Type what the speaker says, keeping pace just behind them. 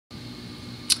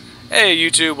Hey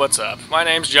YouTube, what's up? My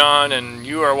name's John, and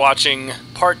you are watching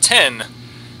part 10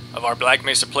 of our Black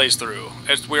Mesa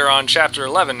playthrough. We're on chapter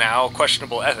 11 now,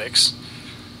 Questionable Ethics.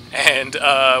 And,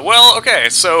 well, okay,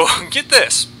 so get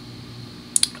this.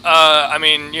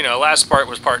 Last part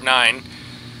was part 9.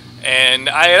 And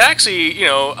I had actually,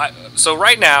 so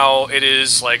right now it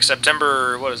is like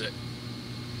September, what is it?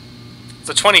 It's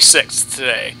the 26th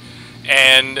today.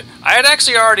 And I had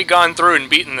actually already gone through and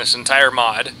beaten this entire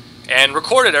mod. And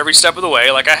recorded every step of the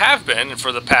way, like I have been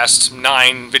for the past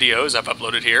 9 videos I've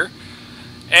uploaded here.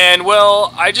 And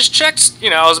well, I just checked.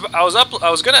 I was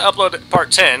gonna upload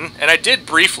part 10, and I did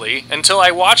briefly until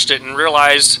I watched it and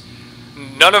realized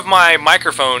none of my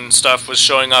microphone stuff was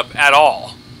showing up at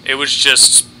all. It was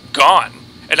just gone,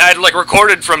 and I'd like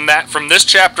recorded from this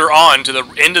chapter on to the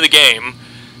end of the game,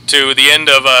 to the end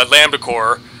of Lambda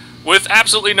Core, with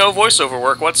absolutely no voiceover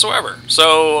work whatsoever.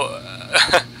 So.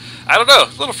 I don't know,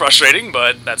 a little frustrating,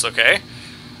 but that's okay.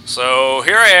 So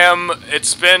here I am.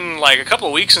 It's been like a couple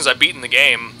of weeks since I've beaten the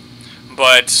game,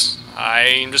 but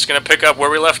I'm just going to pick up where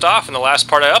we left off in the last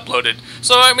part I uploaded.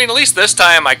 So, I mean, at least this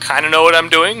time I kind of know what I'm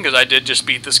doing, because I did just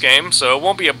beat this game, so it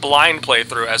won't be a blind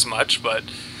playthrough as much, but...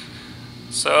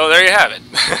 So, there you have it.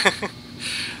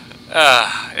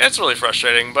 It's really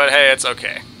frustrating, but hey, it's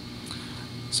okay.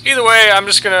 So either way, I'm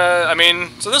just gonna,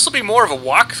 so this will be more of a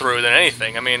walkthrough than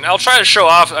anything. I'll try to show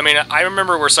off, I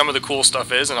remember where some of the cool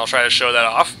stuff is, and I'll try to show that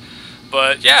off.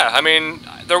 But yeah,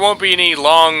 there won't be any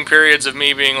long periods of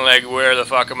me being like, where the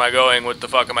fuck am I going, what the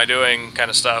fuck am I doing, kind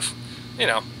of stuff.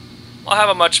 I'll have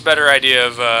a much better idea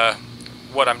of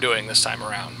what I'm doing this time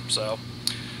around, so...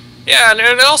 Yeah, and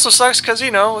it also sucks because,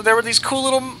 there were these cool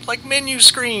little, like, menu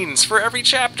screens for every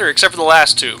chapter, except for the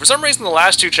last 2. For some reason, the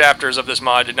last 2 chapters of this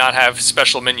mod did not have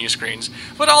special menu screens,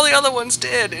 but all the other ones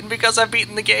did, and because I've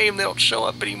beaten the game, they don't show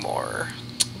up anymore.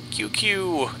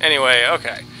 QQ. Anyway,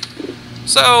 okay.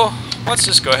 So, let's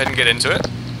just go ahead and get into it.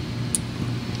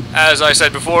 As I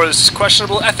said before, this is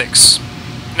questionable ethics.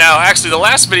 Now, actually, the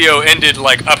last video ended,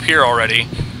 like, up here already,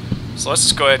 so let's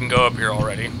just go ahead and go up here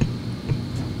already.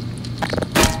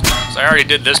 So I already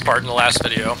did this part in the last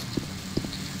video.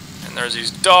 And there's these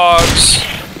dogs.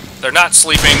 They're not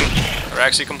sleeping. They're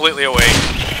actually completely awake.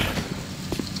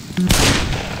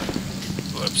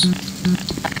 Whoops.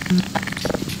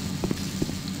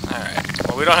 Alright.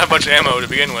 Well, we don't have much ammo to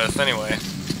begin with, anyway.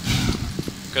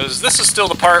 Because this is still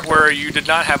the part where you did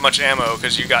not have much ammo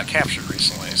because you got captured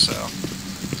recently, so...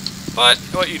 But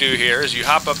what you do here is you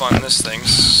hop up on this thing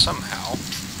somehow.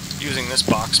 Using this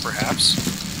box,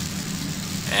 perhaps.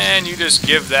 And you just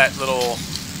give that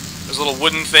this little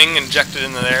wooden thing injected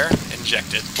into there.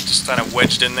 Injected. Just kind of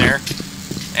wedged in there.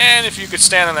 And if you could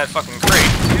stand on that fucking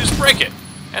crate, you just break it.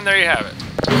 And there you have it.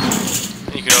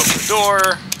 And you can open the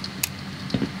door.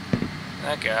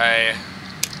 That guy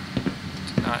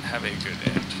did not have a good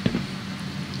end.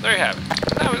 There you have it.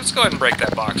 Now let's go ahead and break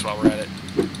that box while we're at it.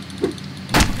 There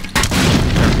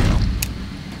we go.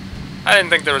 I didn't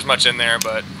think there was much in there,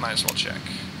 but might as well check.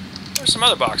 There's some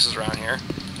other boxes around here.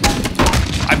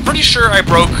 I'm pretty sure I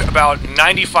broke about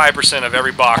 95% of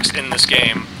every box in this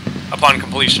game upon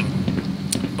completion.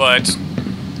 But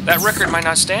that record might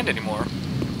not stand anymore.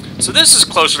 So this is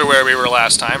closer to where we were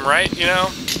last time, right?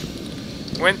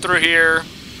 Went through here,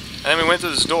 and then we went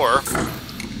through this door.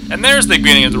 And there's the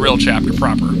beginning of the real chapter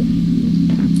proper.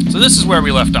 So this is where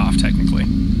we left off, technically.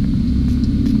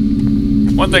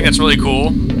 One thing that's really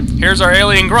cool, here's our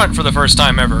Alien Grunt for the first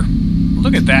time ever.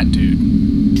 Look at that dude.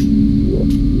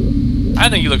 I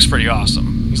think he looks pretty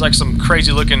awesome. He's like some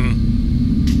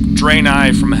crazy-looking drain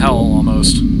eye from hell,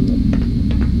 almost. And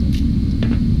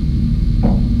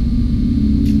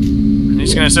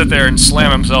he's gonna sit there and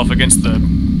slam himself against the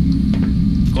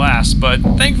glass, but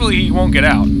thankfully he won't get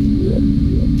out.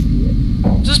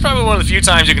 This is probably one of the few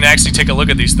times you can actually take a look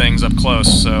at these things up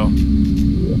close, so...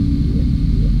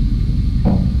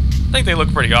 I think they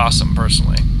look pretty awesome,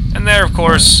 personally. And there, of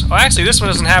course... Oh, actually, this one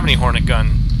doesn't have any Hornet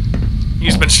gun.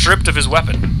 He's been stripped of his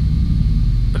weapon.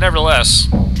 But nevertheless,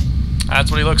 that's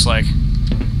what he looks like.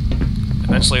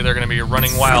 Eventually, they're going to be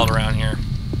running wild around here.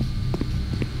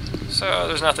 So,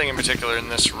 there's nothing in particular in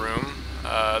this room.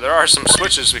 There are some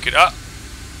switches we could...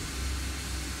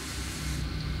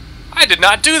 I did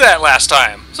not do that last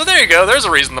time! So there you go, there's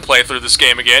a reason to play through this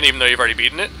game again, even though you've already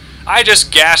beaten it. I just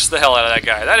gassed the hell out of that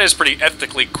guy. That is pretty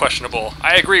ethically questionable.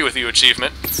 I agree with you,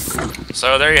 Achievement.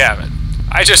 So there you have it.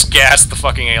 I just gassed the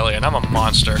fucking alien. I'm a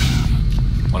monster.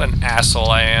 What an asshole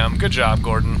I am. Good job,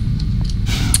 Gordon.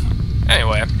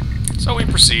 Anyway, so we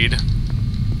proceed.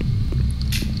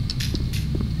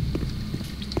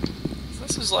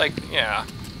 This is like, yeah.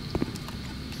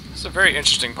 This is a very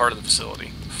interesting part of the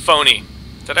facility. Phony.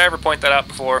 Did I ever point that out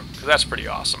before? Because that's pretty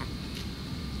awesome.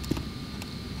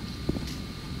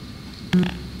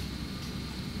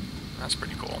 That's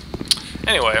pretty cool.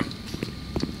 Anyway,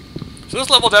 so this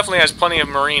level definitely has plenty of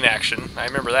marine action. I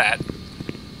remember that.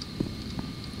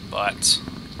 But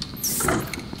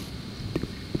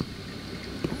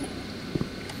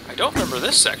I don't remember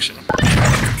this section.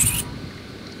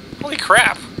 Holy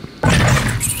crap.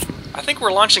 I think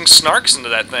we're launching snarks into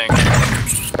that thing.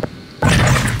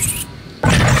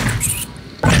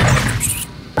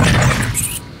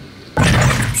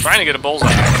 Trying to get a bullseye.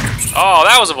 Oh,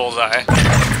 that was a bullseye.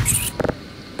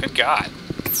 Good God.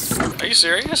 Are you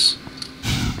serious?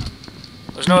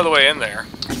 There's no other way in there.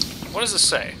 What does this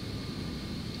say?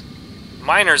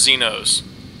 Minor Xenos.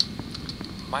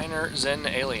 Minor Zen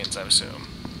aliens, I assume.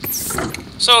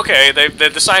 So, okay,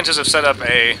 the scientists have set up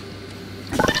a...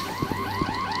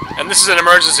 And this is an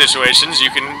emergency situation, so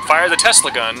you can fire the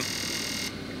Tesla gun.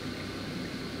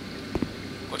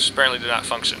 Which apparently did not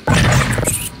function.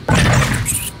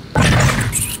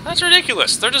 That's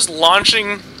ridiculous. They're just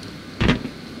launching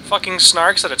fucking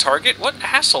snarks at a target? What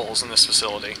assholes in this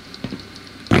facility?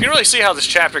 You can really see how this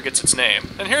chapter gets its name.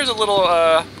 And here's a little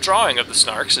drawing of the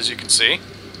snarks, as you can see.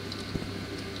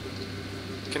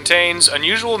 Contains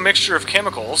unusual mixture of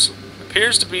chemicals.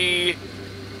 Appears to be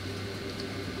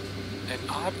an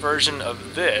odd version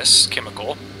of this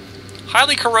chemical.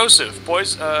 Highly corrosive.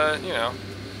 You know,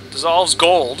 dissolves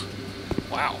gold.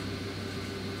 Wow.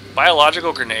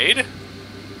 Biological grenade?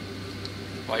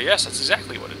 Why, yes, that's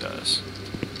exactly what it does.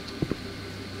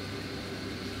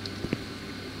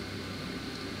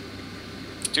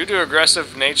 Due to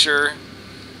aggressive nature,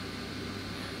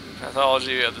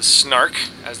 pathology of the snark,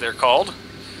 as they're called,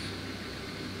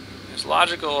 it's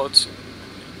logical to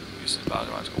use a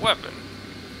biological weapon.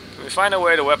 Can we find a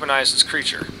way to weaponize this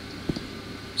creature?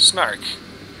 Snark.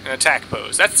 An attack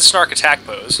pose. That's the snark attack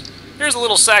pose. Here's a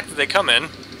little sack that they come in.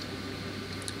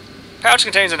 Pouch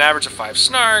contains an average of 5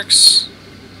 snarks.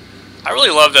 I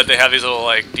really love that they have these little,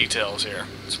 like, details here.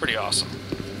 It's pretty awesome.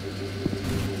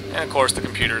 And, of course, the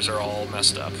computers are all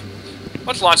messed up.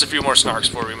 Let's launch a few more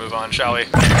snarks before we move on, shall we?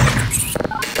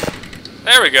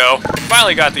 There we go.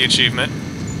 Finally got the achievement.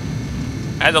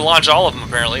 I had to launch all of them,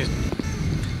 apparently.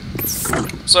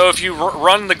 So if you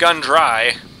run the gun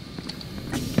dry...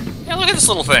 Yeah, look at this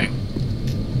little thing.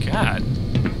 God.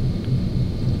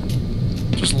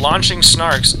 Just launching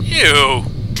snarks. Ew!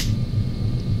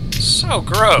 So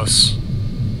gross.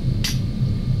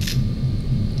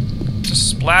 Just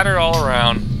splatter all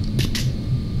around.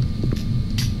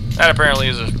 That apparently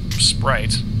is a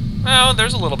sprite. Oh,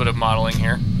 there's a little bit of modeling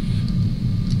here.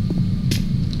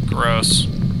 Gross.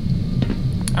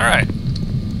 Alright.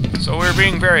 So we're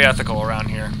being very ethical around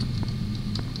here.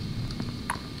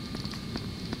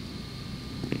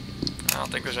 I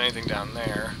don't think there's anything down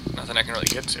there. Nothing I can really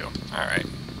get to. Alright.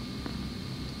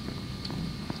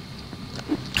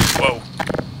 Whoa.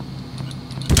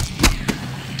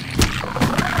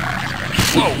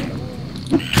 Whoa.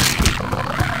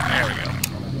 There we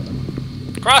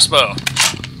go. Crossbow.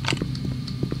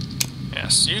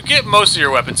 Yes, you get most of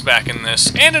your weapons back in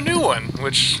this, and a new one,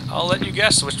 which I'll let you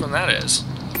guess which one that is.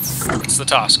 It's the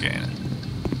Toscan.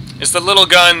 It's the little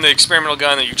gun, the experimental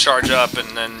gun that you charge up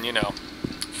and then, you know,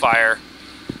 fire.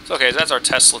 So, okay, so that's our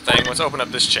Tesla thing. Let's open up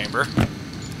this chamber.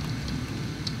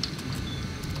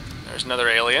 There's another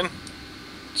alien.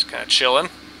 Just kind of chilling.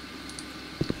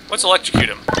 Let's electrocute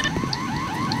him.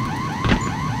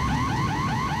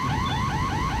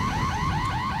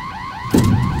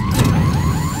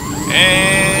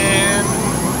 And...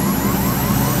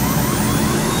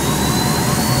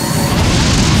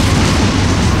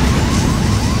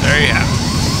 there you have it.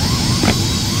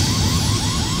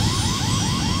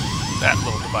 That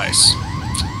little device.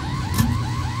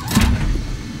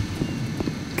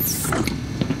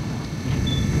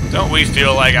 Don't we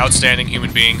feel like outstanding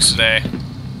human beings today?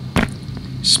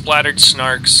 Splattered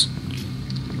snarks.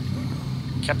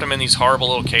 Kept them in these horrible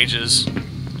little cages.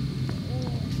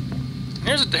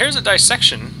 Here's a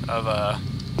dissection of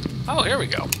oh, here we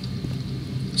go.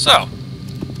 So,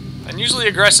 unusually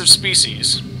aggressive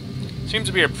species. Seems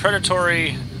to be a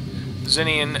predatory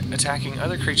Xenian attacking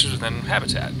other creatures within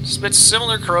habitat. Spits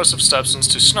similar corrosive substance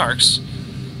to snarks.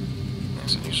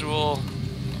 It's unusual,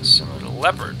 similar to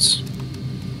leopards.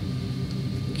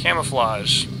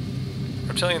 Camouflage.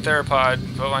 Reptilian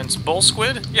theropod, bovines, bull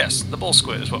squid? Yes, the bull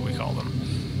squid is what we call them.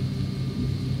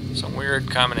 Some weird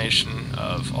combination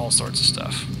of all sorts of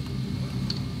stuff.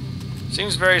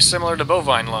 Seems very similar to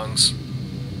bovine lungs.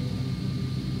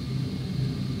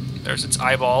 There's its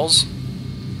eyeballs,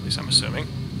 at least I'm assuming.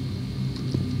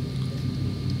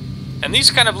 And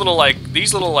these kind of little, like,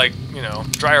 you know,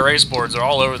 dry erase boards are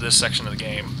all over this section of the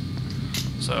game.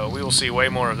 So we will see way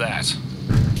more of that.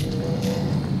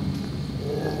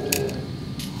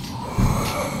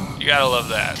 You gotta love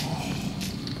that.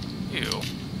 Ew.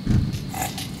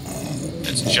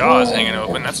 Its jaw is hanging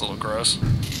open. That's a little gross.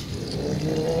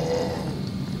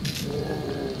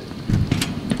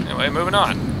 Anyway, moving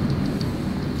on.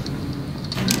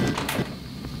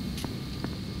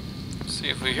 Let's see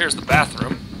if we... Here's the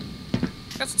bathroom.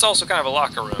 I guess it's also kind of a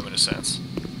locker room in a sense.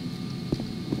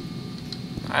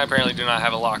 I apparently do not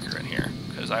have a locker in here,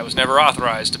 because I was never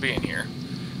authorized to be in here.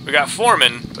 We got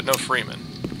foreman, but no freeman.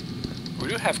 We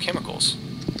do have chemicals.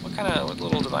 What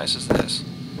little device is this?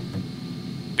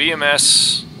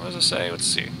 BMS... What does it say? Let's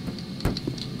see.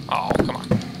 Oh, come on.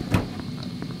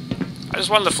 I just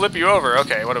wanted to flip you over.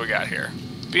 Okay, what do we got here?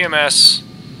 BMS...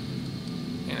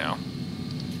 You know...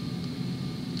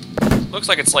 Looks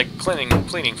like it's like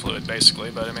cleaning fluid,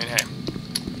 basically, but I mean, hey.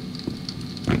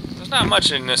 There's not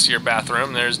much in this here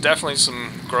bathroom. There's definitely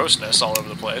some grossness all over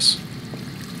the place.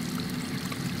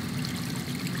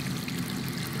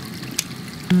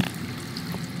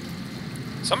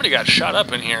 Somebody got shot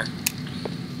up in here,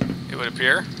 it would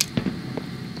appear.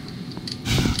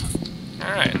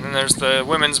 Alright, and then there's the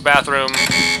women's bathroom,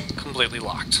 completely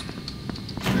locked.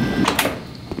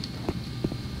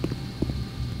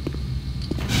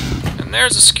 And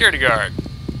there's a security guard.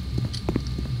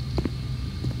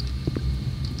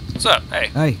 What's up?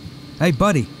 Hey. Hey,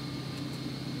 buddy.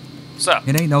 What's up?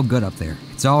 It ain't no good up there.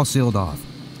 It's all sealed off.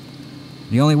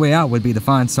 The only way out would be to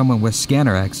find someone with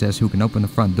scanner access who can open the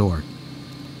front door.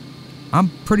 I'm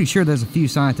pretty sure there's a few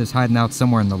scientists hiding out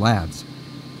somewhere in the labs.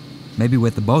 Maybe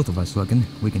with the both of us looking,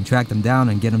 we can track them down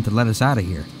and get them to let us out of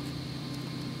here.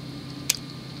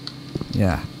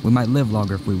 Yeah, we might live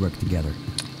longer if we work together.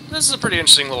 This is a pretty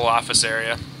interesting little office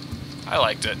area. I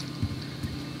liked it.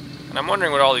 And I'm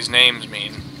wondering what all these names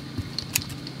mean.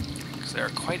 Because there are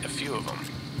quite a few of them.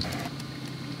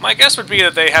 My guess would be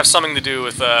that they have something to do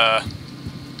with,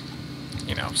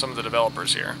 you know, some of the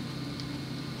developers here.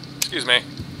 Excuse me.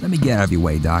 Let me get out of your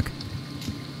way, Doc.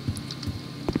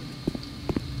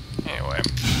 Anyway,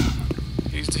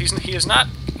 he does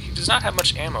not have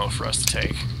much ammo for us to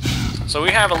take. So we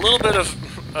have a little bit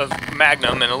of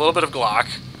Magnum and a little bit of Glock.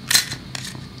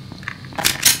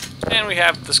 And we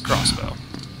have this crossbow.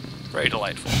 Very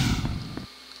delightful.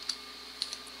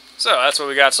 So that's what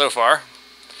we got so far.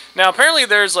 Now apparently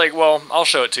there's like, well, I'll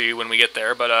show it to you when we get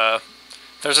there, but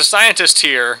there's a scientist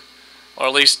here, or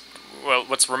at least, well,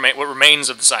 what remains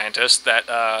of the scientist that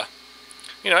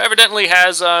you know, evidently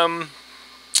has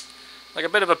like a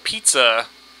bit of a pizza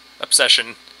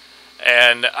obsession.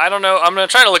 And I don't know, I'm going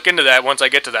to try to look into that once I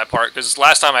get to that part, because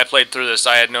last time I played through this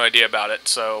I had no idea about it,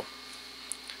 so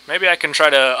maybe I can try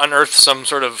to unearth some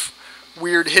sort of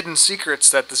weird hidden secrets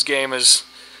that this game is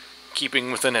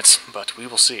keeping within it, but we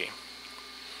will see.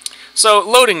 So,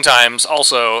 loading times,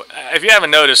 also, if you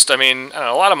haven't noticed, I mean, I don't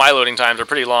know, a lot of my loading times are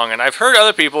pretty long, and I've heard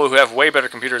other people who have way better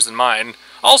computers than mine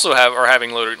also are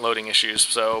having loading issues,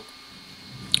 so,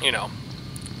 you know,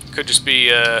 could just be,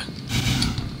 there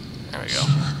we go.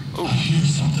 Ooh.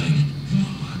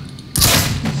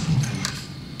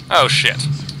 Oh, shit.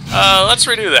 Let's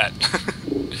redo that.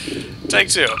 Take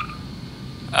two.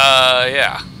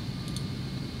 Yeah.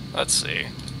 Let's see.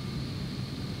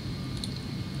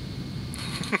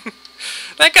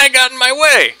 That guy got in my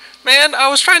way! Man, I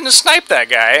was trying to snipe that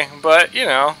guy, but, you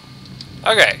know.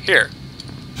 Okay, here.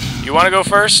 You want to go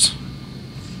first?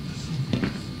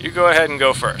 You go ahead and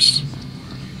go first.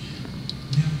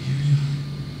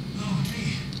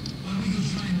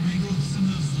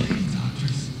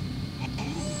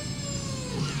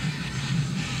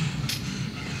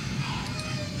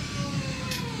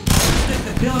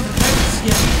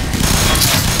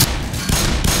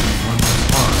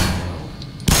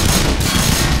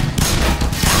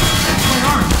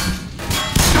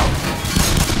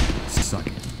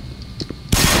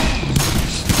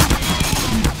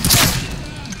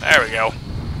 There we go. I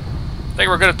think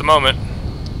we're good at the moment.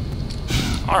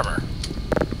 Armor.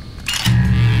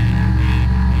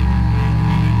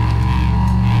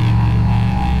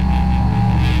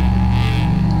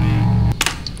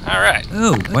 Alright.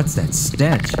 Oh, what's that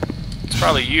stench? It's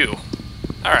probably you.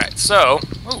 Alright, so...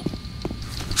 Ooh.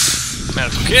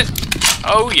 Medical kit.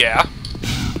 Oh, yeah.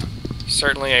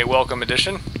 Certainly a welcome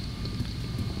addition.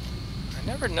 I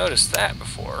never noticed that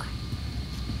before.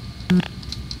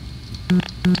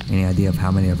 Any idea of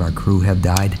how many of our crew have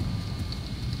died?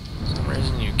 For some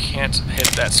reason you can't hit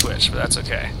that switch, but that's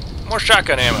okay. More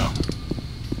shotgun ammo.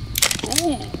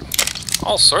 Ooh.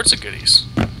 All sorts of goodies.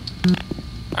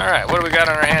 Alright, what do we got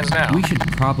on our hands now? We should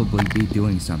probably be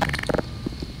doing something.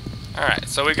 Alright,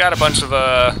 so we got a bunch of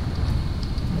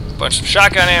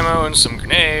shotgun ammo and some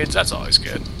grenades. That's always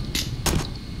good.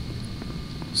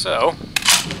 So,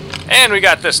 and we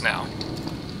got this now.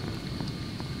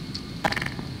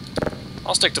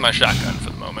 I'll stick to my shotgun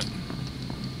for the moment.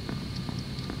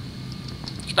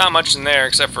 There's not much in there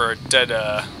except for a dead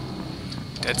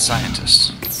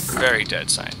scientist. Very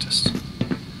dead scientist.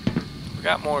 We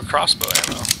got more crossbow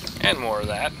ammo. And more of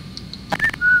that.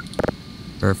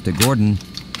 Earth to Gordon.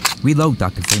 Reload,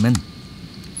 Dr. Freeman.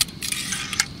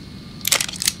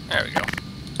 There we go.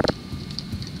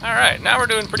 Alright, now we're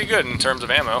doing pretty good in terms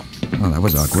of ammo. Oh, that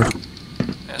was awkward.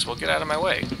 Yes, well, get out of my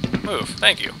way. Move.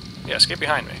 Thank you. Yes, get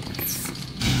behind me.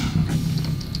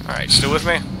 Alright, still with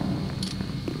me?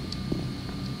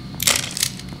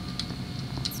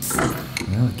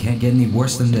 Well, it can't get any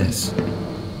worse than this.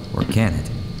 Or can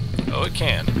it? Oh, it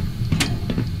can.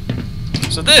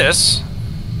 So this...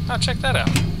 Oh, check that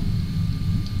out.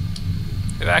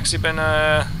 They've actually been,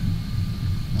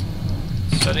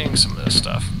 studying some of this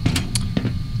stuff.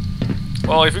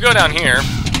 Well, if we go down here,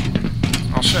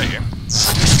 I'll show you.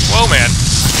 Whoa, man.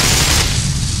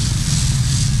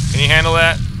 Can you handle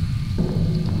that?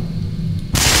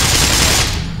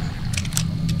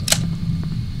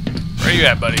 Where are you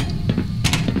at, buddy?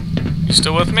 You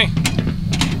still with me?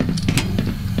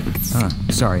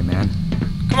 Sorry, man.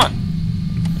 Come on.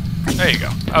 There you go.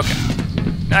 Okay.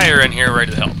 Now you're in here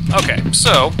ready to help. Okay,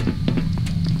 so...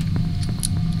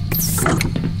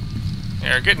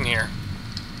 Here, get in here.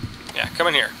 Yeah, come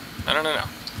in here. No.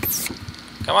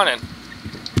 Come on in.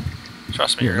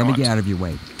 Trust me, Here, let me get out of your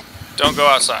way. Don't go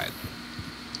outside.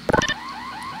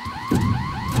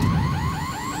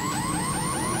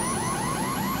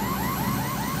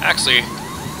 Actually,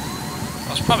 that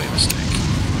was probably a mistake.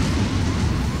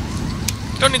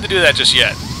 Don't need to do that just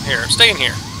yet. Here, stay in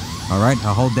here. Alright,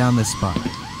 I'll hold down this spot.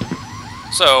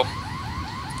 So,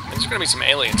 there's going to be some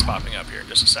aliens popping up here in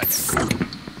just a second.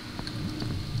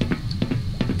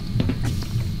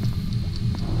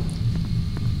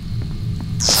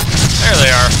 There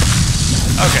they are.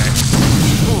 Okay.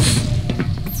 Oof.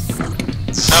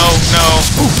 No.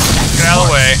 Oof. Get out of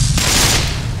the way.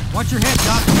 Watch your head,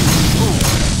 Doc.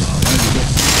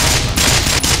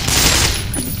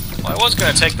 Well, I was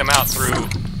going to take them out through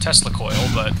Tesla coil,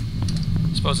 but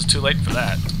I suppose it's too late for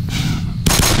that.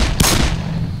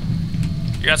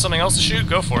 You got something else to shoot?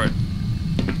 Go for it.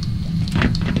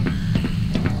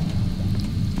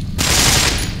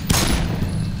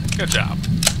 Good job.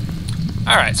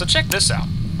 Alright, so check this out.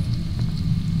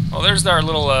 Well, there's our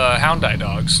little hound eye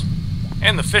dogs.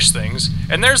 And the fish things.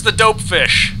 And there's the dope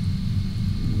fish.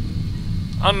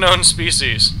 Unknown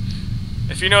species.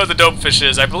 If you know what the dope fish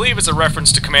is, I believe it's a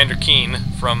reference to Commander Keen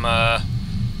from the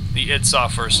id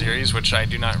Software series, which I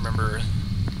do not remember.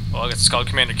 Well, I guess it's called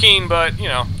Commander Keen, but, you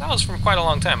know, that was from quite a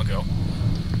long time ago.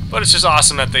 But it's just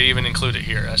awesome that they even include it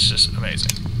here. That's just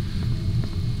amazing.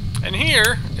 And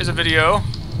here is a video.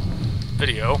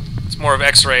 It's more of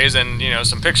x-rays and, you know,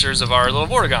 some pictures of our little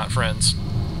Vortigaunt friends.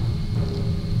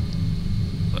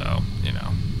 So, you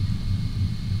know.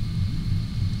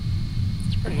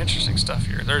 It's pretty interesting stuff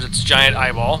here. There's its giant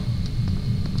eyeball.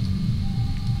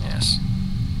 Yes.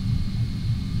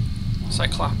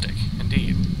 Cycloptic,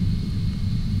 indeed.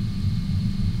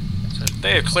 So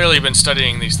they have clearly been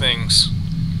studying these things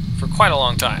for quite a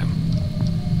long time.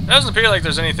 It doesn't appear like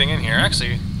there's anything in here.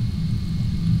 Actually,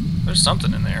 there's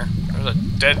something in there. There's a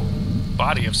dead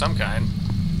body of some kind.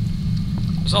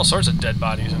 There's all sorts of dead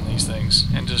bodies in these things,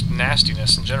 and just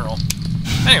nastiness in general.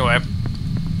 Anyway,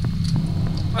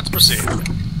 let's proceed.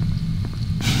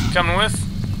 Coming with?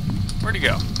 Where'd you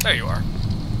go? There you are.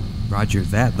 Roger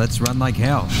that. Let's run like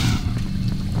hell.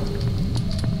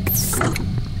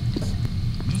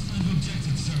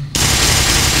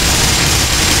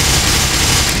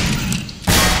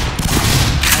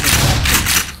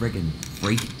 Friggin'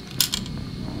 freak.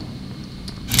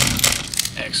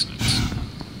 Excellent.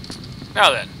 Now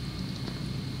then,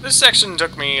 this section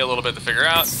took me a little bit to figure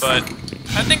out, but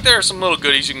I think there are some little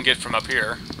goodies you can get from up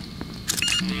here.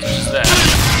 There's that.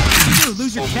 Did you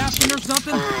lose your captain or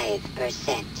something?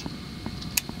 5%.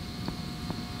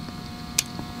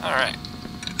 Alright.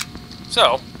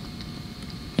 So,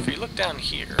 if you look down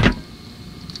here,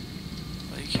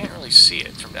 well, you can't really see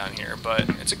it from down here, but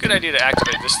it's a good idea to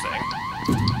activate this thing.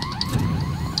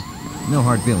 No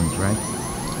hard feelings, right?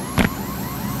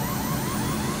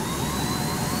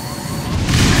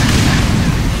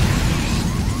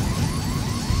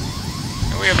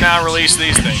 And we have now released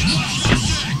these things.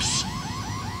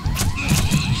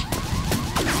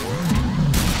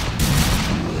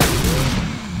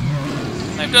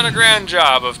 I I've done a grand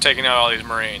job of taking out all these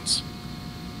Marines.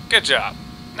 Good job.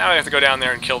 Now I have to go down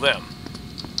there and kill them.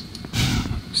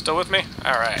 Still with me?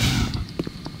 Alright.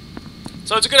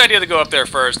 So it's a good idea to go up there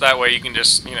first, that way you can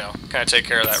just, you know, kind of take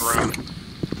care of that room.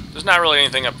 There's not really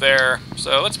anything up there,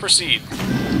 so let's proceed.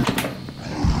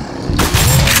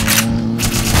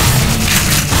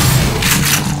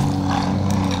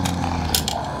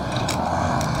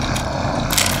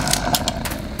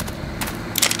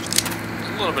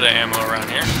 There's a little bit of ammo around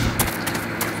here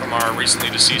from our recently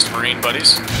deceased Marine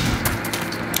buddies.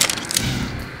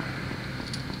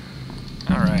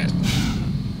 Alright.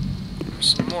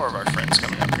 There's some more of our friends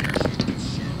coming up here.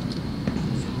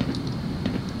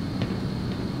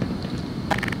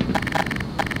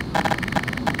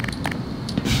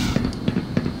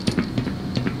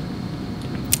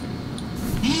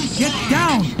 Get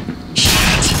down!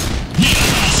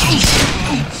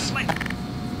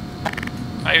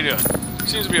 How you doing?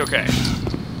 Seems to be okay.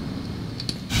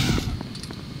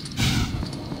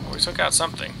 Oh, we took out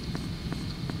something.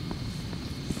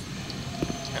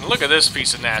 And look at this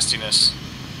piece of nastiness.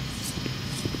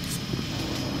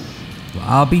 Well,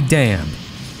 I'll be damned.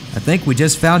 I think we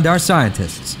just found our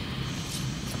scientists.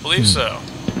 I believe so.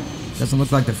 Doesn't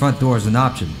look like the front door is an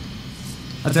option.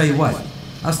 I'll tell you what.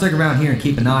 I'll stick around here and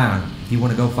keep an eye on them if you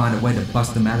want to go find a way to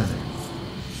bust them out of there.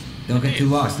 Don't get too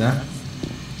lost, huh?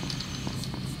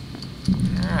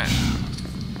 Alright.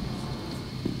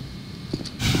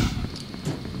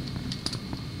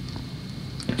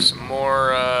 There's some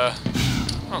more, I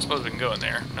don't suppose we can go in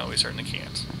there. No, we certainly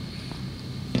can't.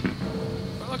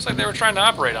 It looks like they were trying to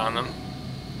operate on them.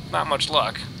 Not much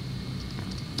luck.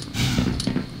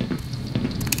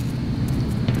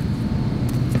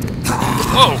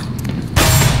 Whoa!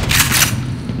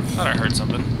 Thought I heard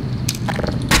something.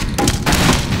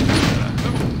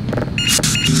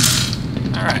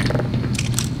 Alright.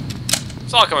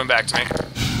 It's all coming back to me.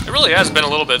 It really has been a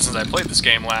little bit since I played this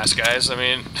game last, guys. I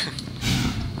mean,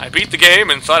 I beat the game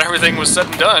and thought everything was said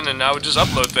and done, and I would just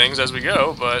upload things as we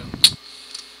go, but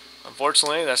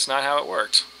unfortunately, that's not how it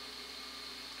worked.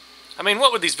 I mean,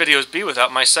 what would these videos be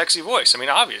without my sexy voice? I mean,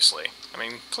 obviously. I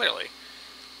mean, clearly.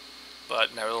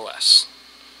 But nevertheless.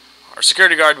 Our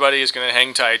security guard buddy is going to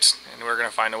hang tight, and we're going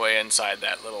to find a way inside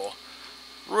that little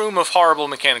room of horrible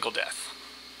mechanical death.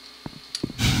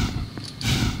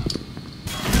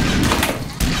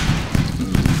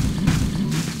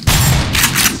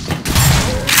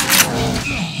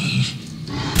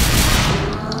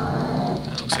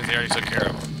 That looks like they already took care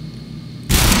of him.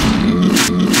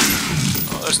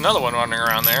 Oh, there's another one wandering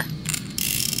around there.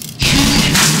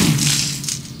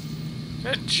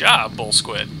 Good job, Bull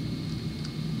Squid.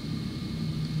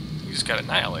 You just got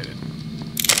annihilated.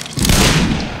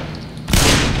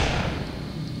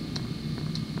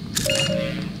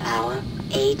 Power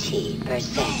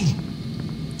 80%.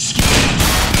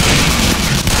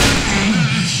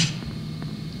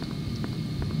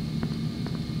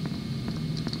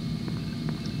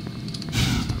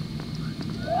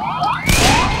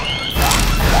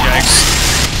 Yikes.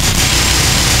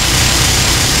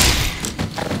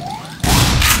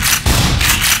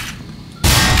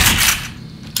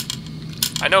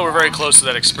 I know we're very close to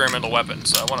that experimental weapon,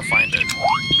 so I want to find it.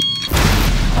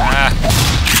 Ah.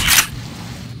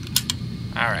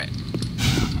 Alright.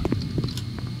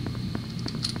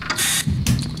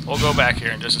 We'll go back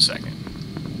here in just a second.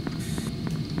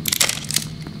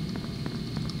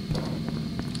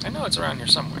 I know it's around here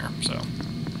somewhere, so...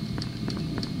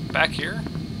 Back here?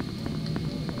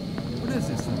 What is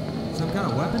this thing? Some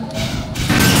kind of weapon?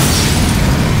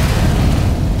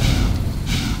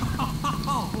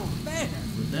 Oh, man!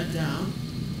 Put that down.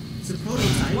 It's a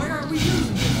prototype. Why aren't we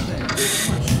using this thing?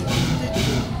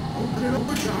 Open it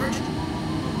overcharged.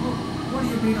 What do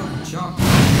you mean overcharged?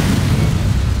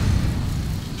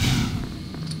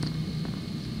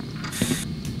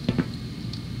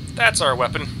 That's our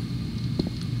weapon.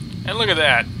 And look at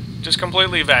that. Just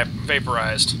completely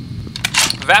vaporized.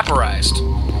 Vaporized.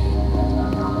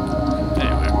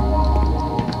 Anyway.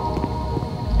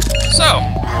 So.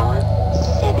 Power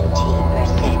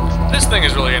 70%. This thing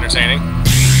is really entertaining.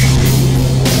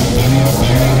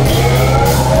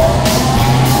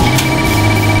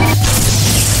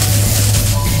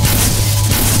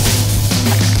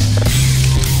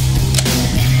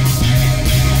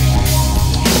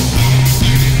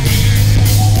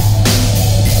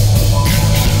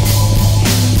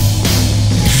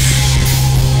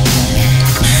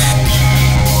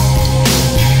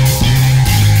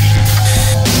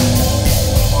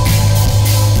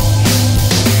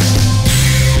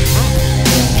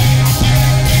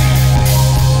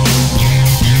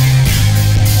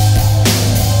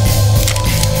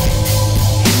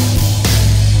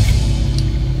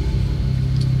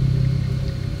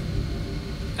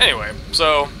 Anyway,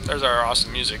 so there's our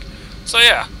awesome music. So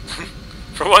yeah,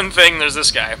 for one thing, there's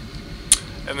this guy.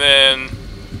 And then,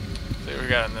 let's see what we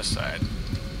got on this side.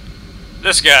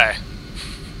 This guy.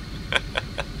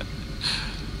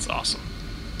 It's awesome.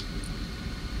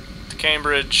 To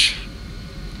Cambridge.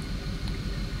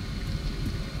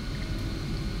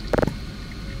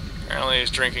 Apparently he's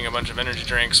drinking a bunch of energy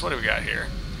drinks. What do we got here?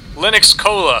 Linux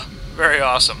Cola. Very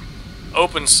awesome.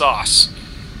 Open sauce.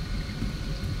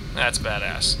 That's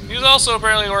badass. He was also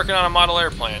apparently working on a model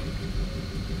airplane.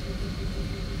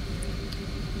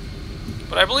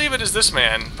 But I believe it is this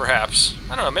man, perhaps.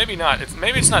 I don't know, maybe not.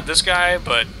 Maybe it's not this guy,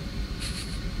 but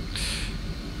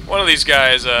one of these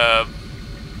guys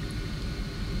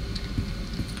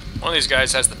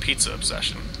has the pizza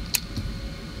obsession.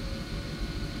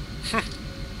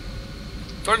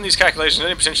 According to these calculations,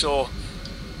 any potential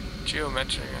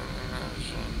geometric...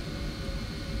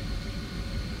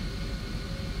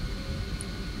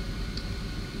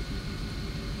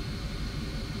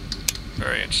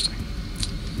 Very interesting.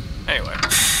 Anyway.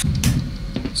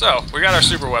 So, we got our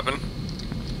super weapon.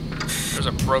 There's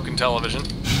a broken television.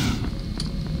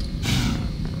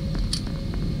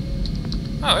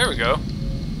 Oh, there we go.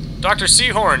 Dr.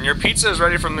 Seahorn, your pizza is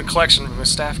ready from the collection from the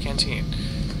staff canteen.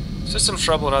 Systems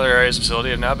trouble in other areas of the facility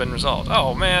have now been resolved.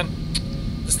 Oh, man.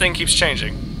 This thing keeps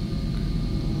changing.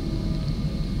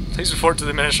 Please report to the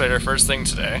administrator first thing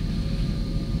today.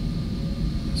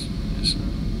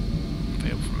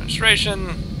 Available for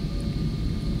administration.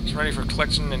 It's ready for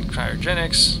collection and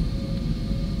cryogenics.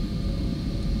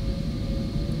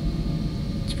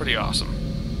 It's pretty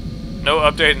awesome. No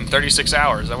update in 36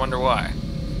 hours. I wonder why.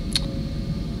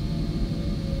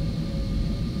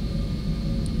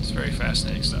 Very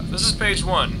fascinating stuff. This is page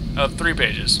 1 of 3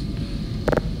 pages.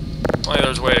 Only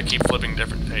there's a way to keep flipping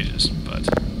different pages, but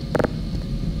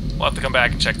we'll have to come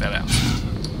back and check that out.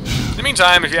 In the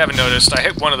meantime, if you haven't noticed, I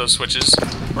hit one of those switches.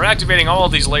 We're activating all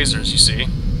of these lasers, you see.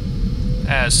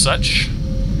 As such.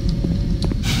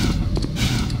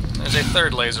 There's a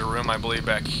third laser room, I believe,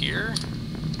 back here.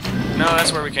 No,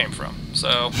 that's where we came from.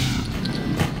 So,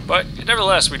 but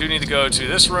nevertheless, we do need to go to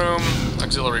this room,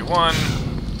 Auxiliary 1.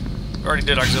 We already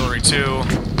did Auxiliary 2,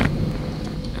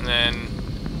 and then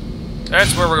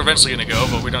that's where we're eventually going to go,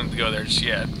 but we don't need to go there just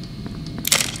yet.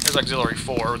 There's Auxiliary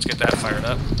 4, let's get that fired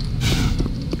up.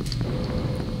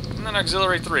 And then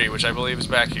Auxiliary 3, which I believe is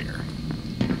back here.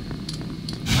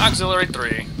 Auxiliary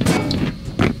 3.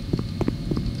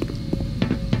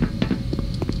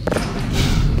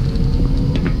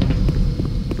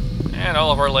 And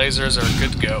all of our lasers are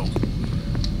good to go.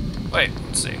 Wait,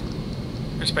 let's see.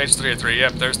 Here's page 3 of 3.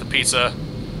 Yep, there's the pizza.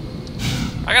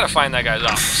 I gotta find that guy's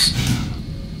office.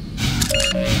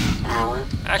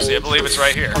 Actually, I believe it's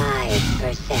right here.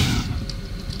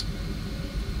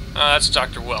 That's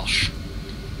Dr. Welsh.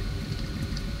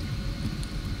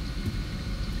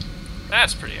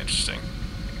 That's pretty interesting.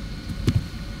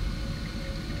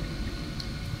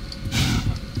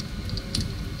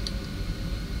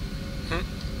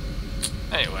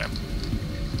 Anyway.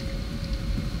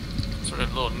 Sort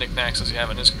of little knickknacks as you have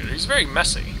on his computer. He's very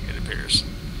messy, it appears.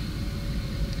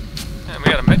 And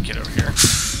we got a medkit over here.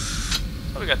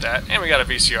 Oh, we got that. And we got a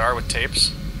VCR with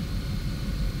tapes.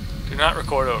 Do not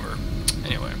record over.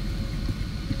 Anyway.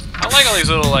 I like all these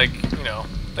little, like, you know,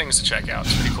 things to check out.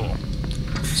 It's pretty cool.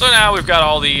 So now we've got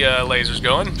all the lasers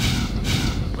going,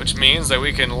 which means that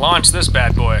we can launch this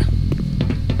bad boy.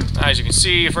 Now, as you can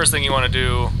see, first thing you want to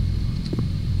do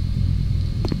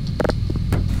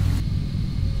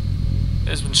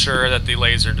is ensure that the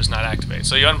laser does not activate.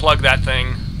 So you unplug that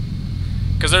thing,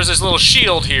 because there's this little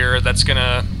shield here that's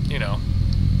gonna, you know,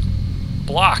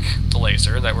 block the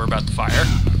laser that we're about to fire.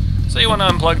 So you want to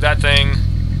unplug that thing,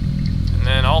 and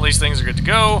then all these things are good to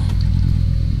go,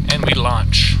 and we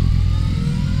launch.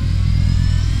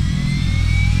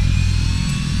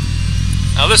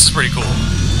 Now this is pretty cool.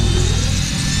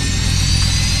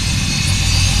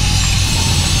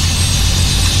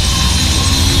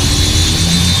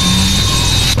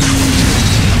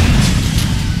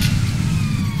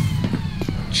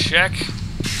 Check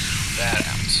that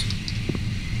out.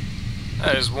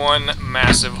 That is one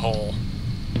massive hole.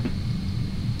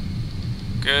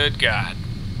 Good God.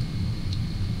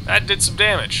 That did some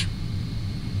damage.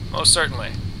 Most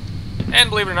certainly. And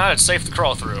believe it or not, it's safe to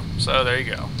crawl through. So there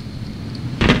you go.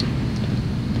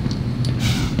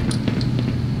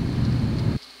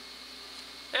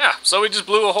 Yeah, so we just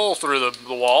blew a hole through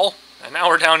the wall, and now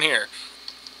we're down here.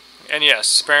 And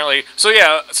yes, apparently... So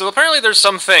yeah, so apparently there's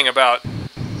something about...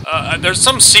 there's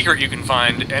some secret you can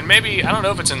find, and maybe, I don't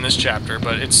know if it's in this chapter,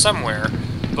 but it's somewhere.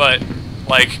 But,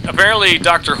 like, apparently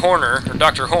Dr. Horner, or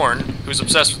Dr. Horn, who's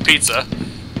obsessed with pizza,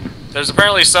 There's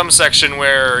apparently some section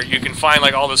where you can find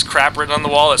like all this crap written on the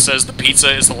wall that says the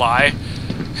pizza is the lie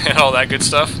and all that good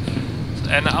stuff.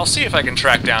 And I'll see if I can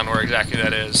track down where exactly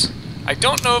that is. I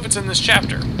don't know if it's in this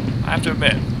chapter, I have to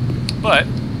admit. But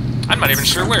I'm not even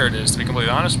sure where it is, to be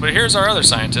completely honest. But here's our other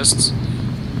scientists.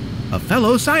 A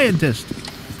fellow scientist.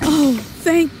 Oh,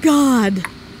 thank God.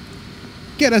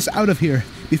 Get us out of here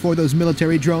before those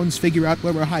military drones figure out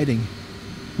where we're hiding.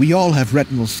 We all have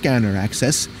retinal scanner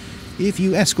access. If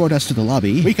you escort us to the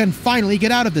lobby, we can finally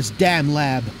get out of this damn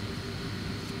lab.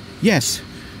 Yes,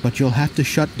 but you'll have to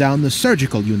shut down the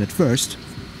surgical unit first.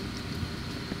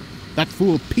 That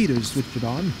fool Peters switched it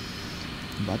on,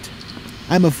 but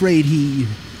I'm afraid he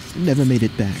never made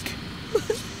it back.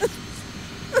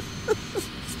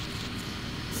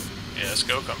 Yes,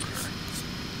 go comfort her.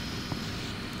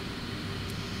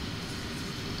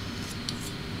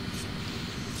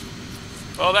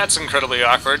 Well, that's incredibly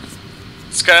awkward.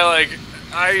 It's kind of like,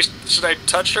 should I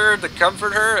touch her to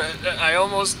comfort her? I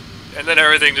almost... And then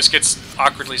everything just gets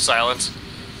awkwardly silent.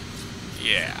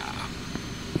 Yeah.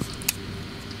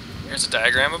 Here's a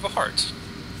diagram of a heart.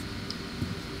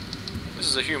 This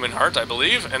is a human heart, I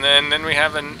believe. And then we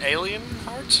have an alien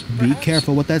heart, perhaps? Be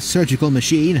careful with that surgical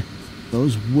machine.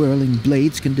 Those whirling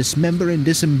blades can dismember and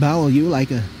disembowel you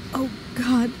like a... Oh,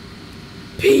 God.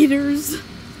 Peters.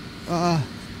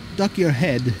 Duck your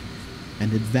head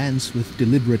and advance with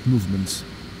deliberate movements.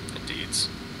 Indeed.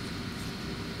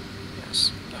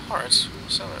 Yes, the hearts will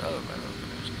summon other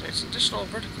it's additional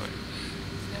vertical.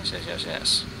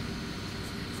 Yes.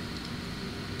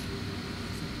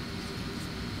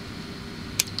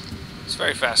 It's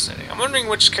very fascinating. I'm wondering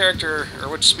which character or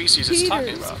which species it's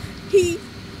talking about.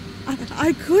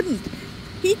 I couldn't.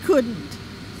 He couldn't.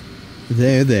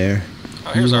 There.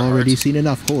 Oh, here's You've our already heart. seen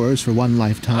enough horrors for one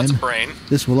lifetime. That's a brain.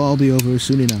 This will all be over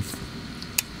soon enough.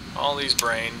 All these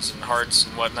brains and hearts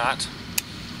and whatnot.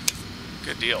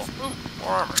 Good deal. Ooh, more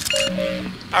armor.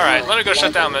 Alright, let me go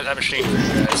shut down that machine for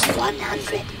you guys.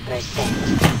 100%.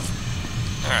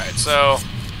 Alright, so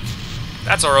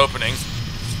that's our opening.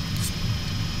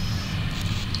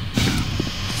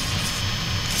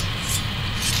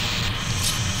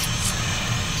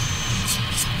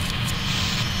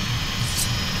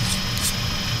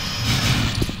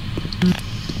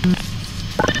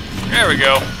 There we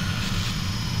go.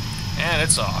 And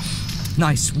it's off.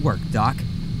 Nice work, Doc.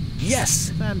 Yes!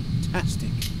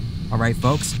 Fantastic. All right,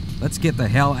 folks, let's get the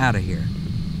hell out of here.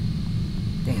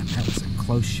 Damn, that was a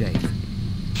close shave.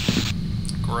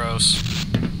 Gross.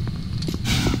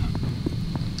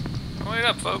 Wait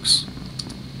up, folks.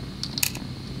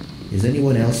 Is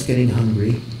anyone else getting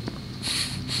hungry?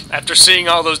 After seeing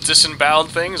all those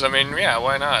disemboweled things, I mean, yeah,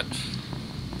 why not?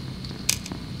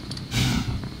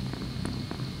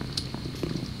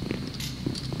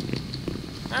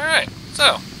 Alright,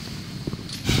 so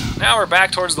now we're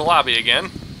back towards the lobby again.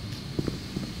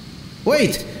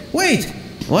 Wait! What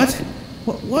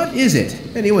is it?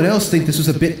 Anyone else think this was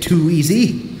a bit too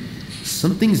easy?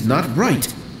 Something's not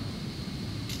right.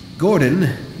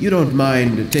 Gordon, you don't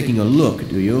mind taking a look,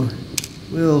 do you?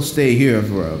 We'll stay here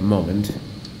for a moment.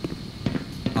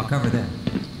 I'll cover that.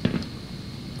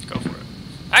 Go for it.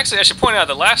 Actually, I should point out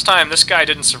that last time this guy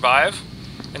didn't survive,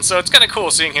 and so it's kind of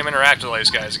cool seeing him interact with all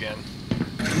these guys again.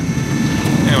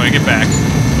 Anyway, get back.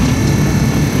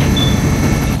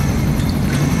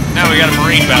 Now we got a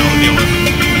marine battle to deal with.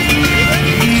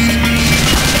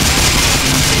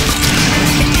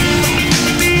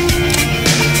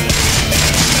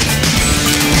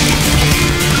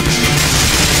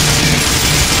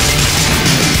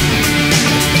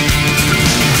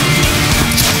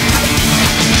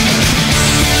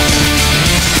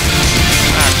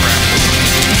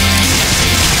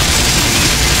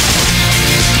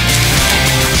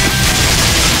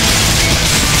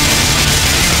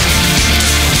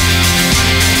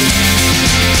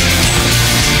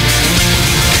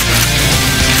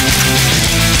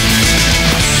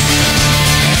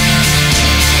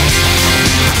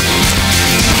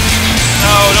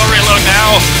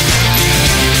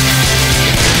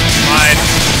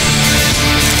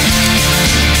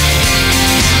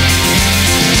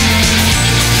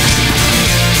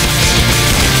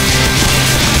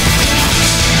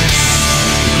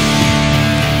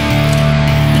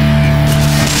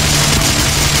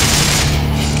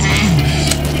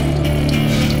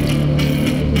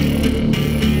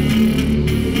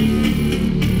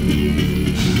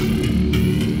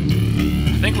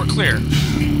 Clear.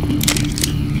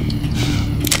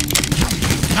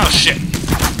 Oh shit.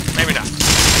 Maybe not.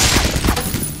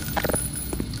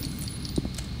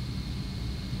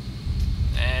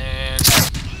 And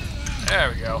there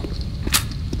we go.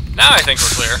 Now I think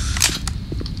we're clear.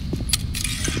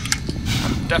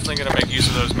 definitely going to make use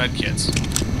of those med kits.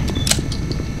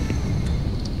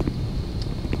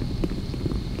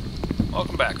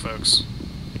 Welcome back, folks.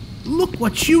 Look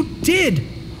what you did!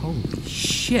 Holy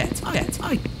shit.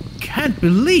 I can't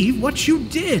believe what you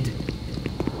did!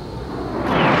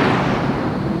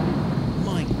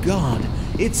 My God,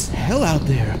 it's hell out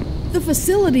there. The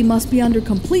facility must be under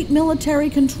complete military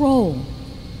control.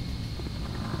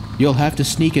 You'll have to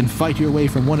sneak and fight your way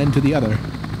from one end to the other.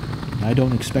 I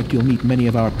don't expect you'll meet many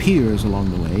of our peers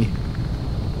along the way.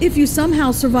 If you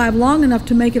somehow survive long enough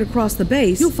to make it across the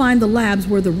base, you'll find the labs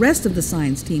where the rest of the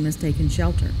science team has taken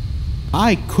shelter.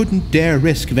 I couldn't dare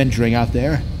risk venturing out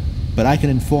there, but I can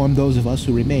inform those of us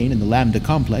who remain in the Lambda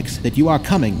complex that you are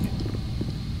coming.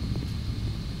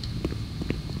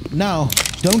 Now,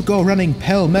 don't go running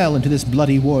pell-mell into this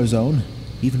bloody war zone.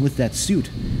 Even with that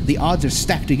suit, the odds are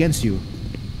stacked against you.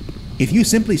 If you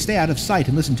simply stay out of sight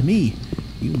and listen to me,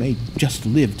 you may just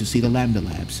live to see the Lambda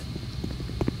labs.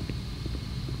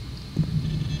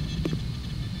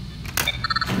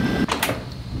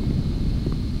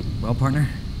 Well, partner,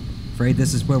 afraid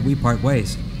this is where we part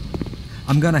ways.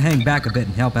 I'm gonna hang back a bit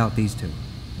and help out these two.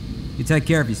 You take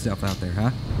care of yourself out there, huh?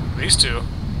 These two?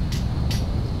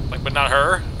 Like, but not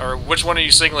her? Or which one are you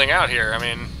singling out here? I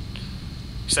mean,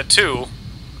 you said two.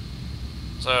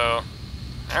 So,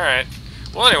 alright.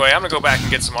 Well, anyway, I'm gonna go back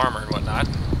and get some armor and whatnot.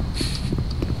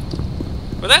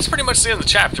 But that's pretty much the end of the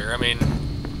chapter. I mean,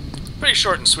 pretty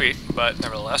short and sweet, but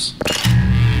nevertheless.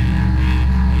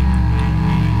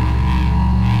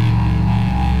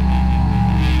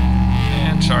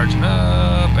 And charging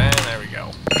up, and there we go.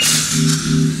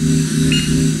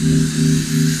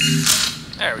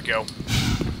 There we go.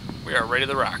 We are ready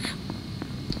to rock.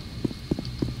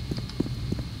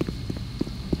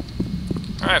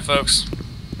 Alright, folks.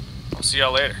 I'll see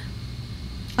y'all later.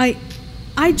 I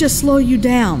just slow you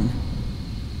down.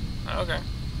 Okay.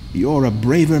 You're a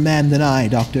braver man than I,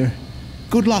 Doctor.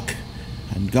 Good luck,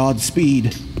 and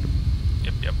Godspeed.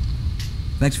 Yep.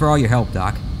 Thanks for all your help,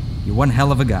 Doc. You're one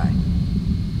hell of a guy.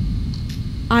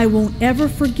 I won't ever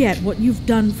forget what you've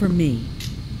done for me.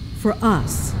 For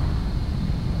us.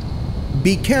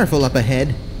 Be careful up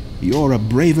ahead. You're a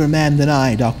braver man than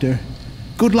I, Doctor.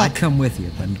 Good luck. I'd come with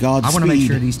you, but and Godspeed. I want to make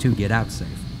sure these two get out safe.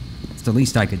 It's the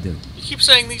least I could do. You keep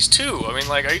saying these two. I mean,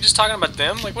 like, are you just talking about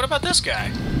them? Like, what about this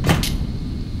guy?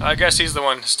 I guess he's the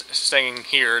one staying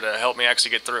here to help me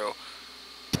actually get through.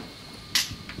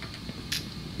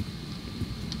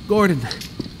 Gordon,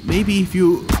 maybe if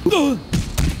you...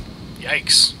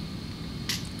 Yikes.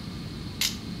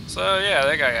 So, yeah,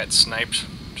 that guy got sniped,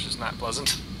 which is not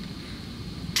pleasant.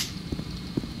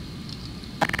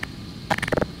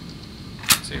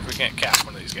 Let's see if we can't catch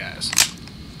one of these guys.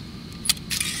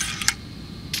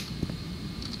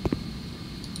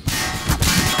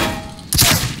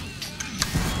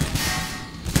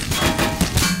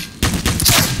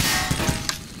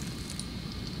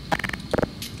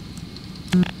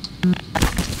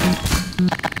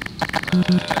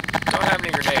 Don't have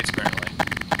any grenades, apparently.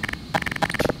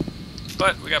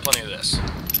 But we got plenty of this.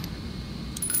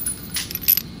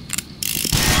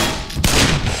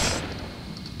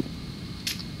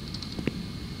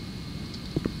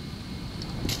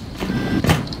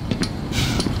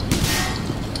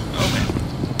 Oh, man.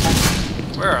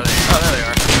 Where are they? Oh, there they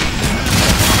are.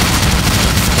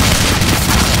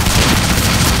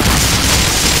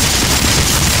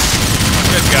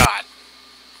 Good God.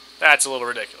 That's a little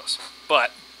ridiculous.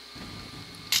 But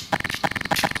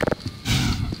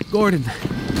Gordon.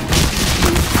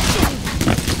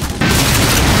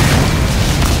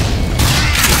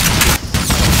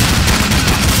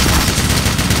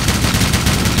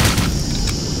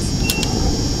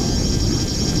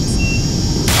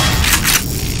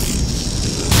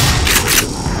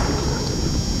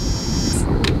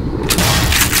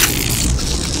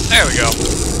 there we go.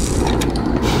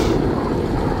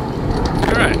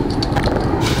 All right.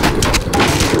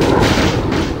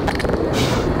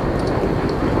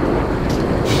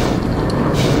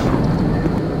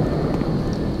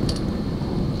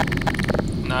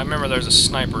 Now I remember there's a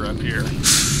sniper up here.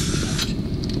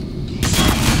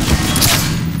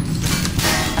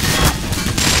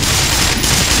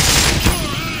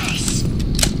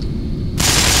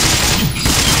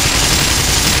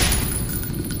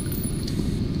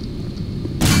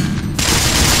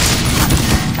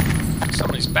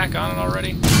 Somebody's back on it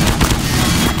already.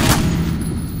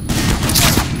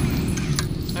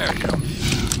 There we go.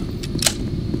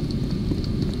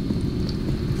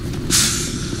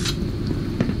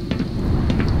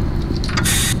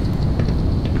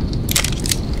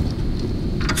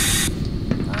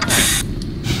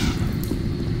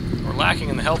 lacking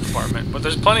in the health department, but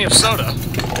there's plenty of soda.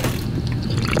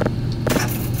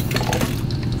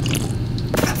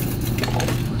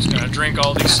 I'm just gonna drink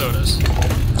all these sodas.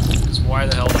 Because why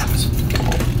the hell not? I'm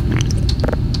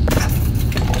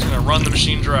just gonna run the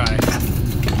machine dry.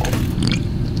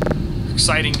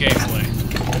 Exciting gameplay.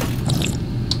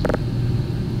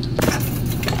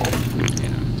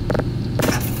 Yeah.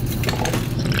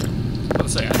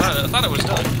 Let's say, I thought it was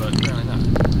done, but apparently not.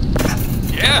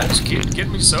 Yeah, just keep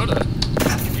getting me soda.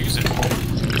 Use it.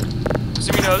 Because,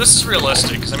 you know, this is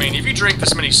realistic. Because, I mean, if you drink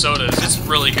this many sodas, it's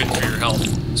really good for your health.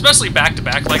 Especially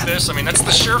back-to-back like this. I mean, that's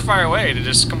the surefire way to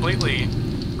just completely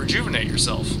rejuvenate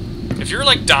yourself. If you're,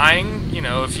 like, dying, you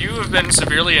know, if you have been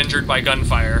severely injured by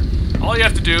gunfire, all you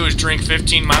have to do is drink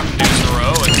 15 Mountain Dews in a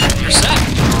row and you're set.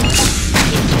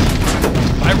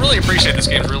 I really appreciate this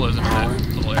game's realism in that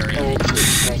little area.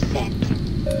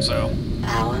 30%. So.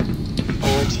 Power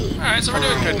 40. Alright, so we're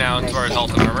doing good now as far as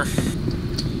health and armor.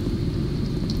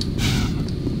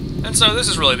 And so this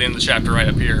is really the end of the chapter right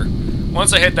up here.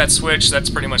 Once I hit that switch,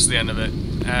 that's pretty much the end of it,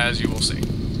 as you will see.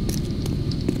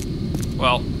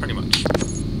 Well, pretty much.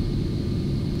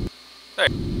 There.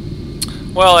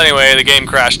 Well, anyway, the game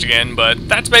crashed again, but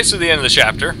that's basically the end of the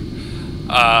chapter.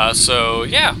 So,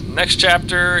 yeah, next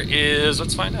chapter is...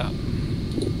 let's find out.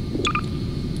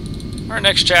 Our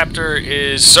next chapter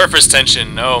is Surface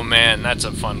Tension. Oh, man, that's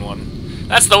a fun one.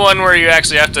 That's the one where you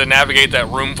actually have to navigate that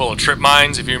room full of trip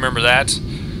mines, if you remember that.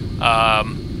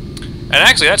 And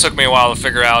actually, that took me a while to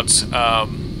figure out.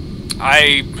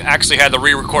 I actually had to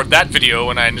re-record that video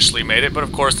when I initially made it, but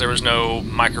of course there was no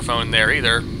microphone there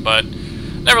either. But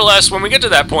nevertheless, when we get to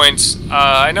that point,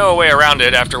 I know a way around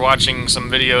it after watching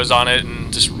some videos on it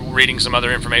and just reading some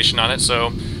other information on it,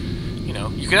 so, you know,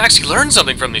 you can actually learn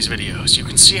something from these videos. You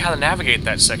can see how to navigate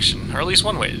that section, or at least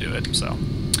one way to do it, so.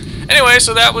 Anyway,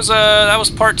 so that was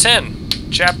part 10,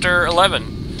 chapter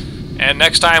 11. And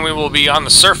next time we will be on the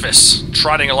surface,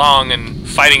 trotting along and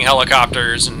fighting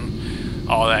helicopters and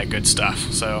all that good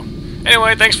stuff. So,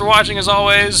 anyway, thanks for watching as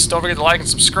always. Don't forget to like and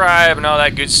subscribe and all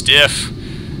that good stuff.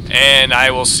 And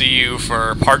I will see you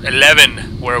for part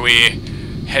 11, where we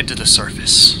head to the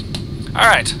surface.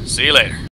 Alright, see you later.